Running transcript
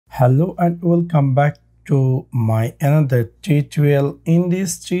Hello and welcome back to my another tutorial. In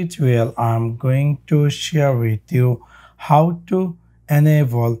this tutorial I'm going to share with you how to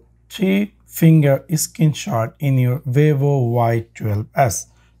enable 3-finger screenshot in your Vivo Y12s.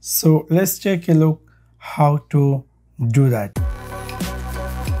 So let's take a look how to do that.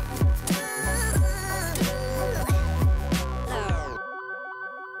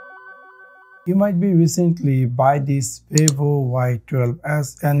 You might be recently buy this Vivo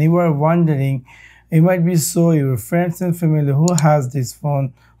Y12s and you are wondering, you might be so your friends and family who has this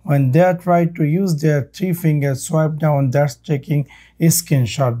phone, when they try to use their 3-finger swipe down, that's taking a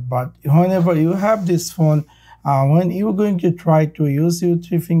screenshot. But whenever you have this phone, when you're going to try to use your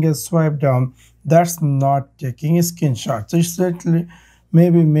 3-finger swipe down, that's not taking a screenshot. So it's literally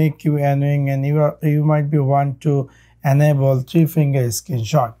maybe make you annoying, and you might be want to enable 3-finger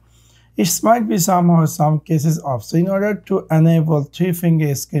screenshot. It might be somehow some cases off. So in order to enable 3-finger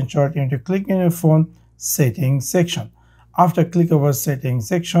screenshot, you need to click in your phone settings section. After click over settings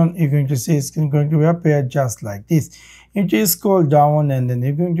section, you're going to see it's going to appear just like this. You need to scroll down and then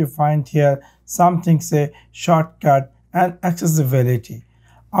you're going to find here something say shortcut and accessibility.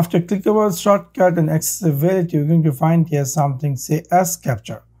 After click over shortcut and accessibility, you're going to find here something say S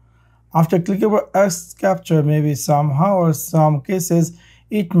capture. After click over S capture, maybe somehow or some cases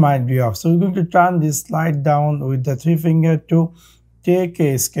it might be off. So we're going to turn this slide down with the 3-finger to take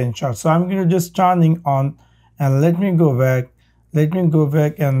a screenshot. So I'm going to just turning on and let me go back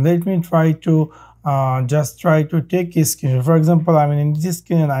and let me try to just try to take a screenshot. For example, I'm in this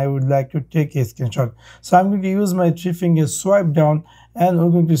screen and I would like to take a screenshot. So I'm going to use my 3-finger swipe down and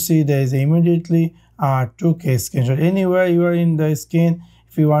we're going to see there is immediately took a screenshot. Anywhere you are in the screen,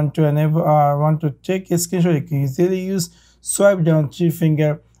 if you want to enable want to take a screenshot, you can easily use swipe down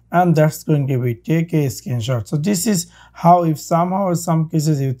 3-finger and that's going to be take a screenshot. So this is how, if somehow or some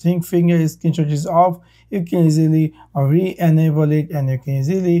cases you think finger screenshot is off, you can easily re-enable it and you can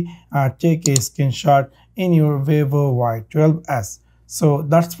easily take a screenshot in your Vivo Y12s. So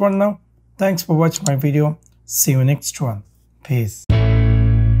that's for now. Thanks for watching my video. See you next one. Peace.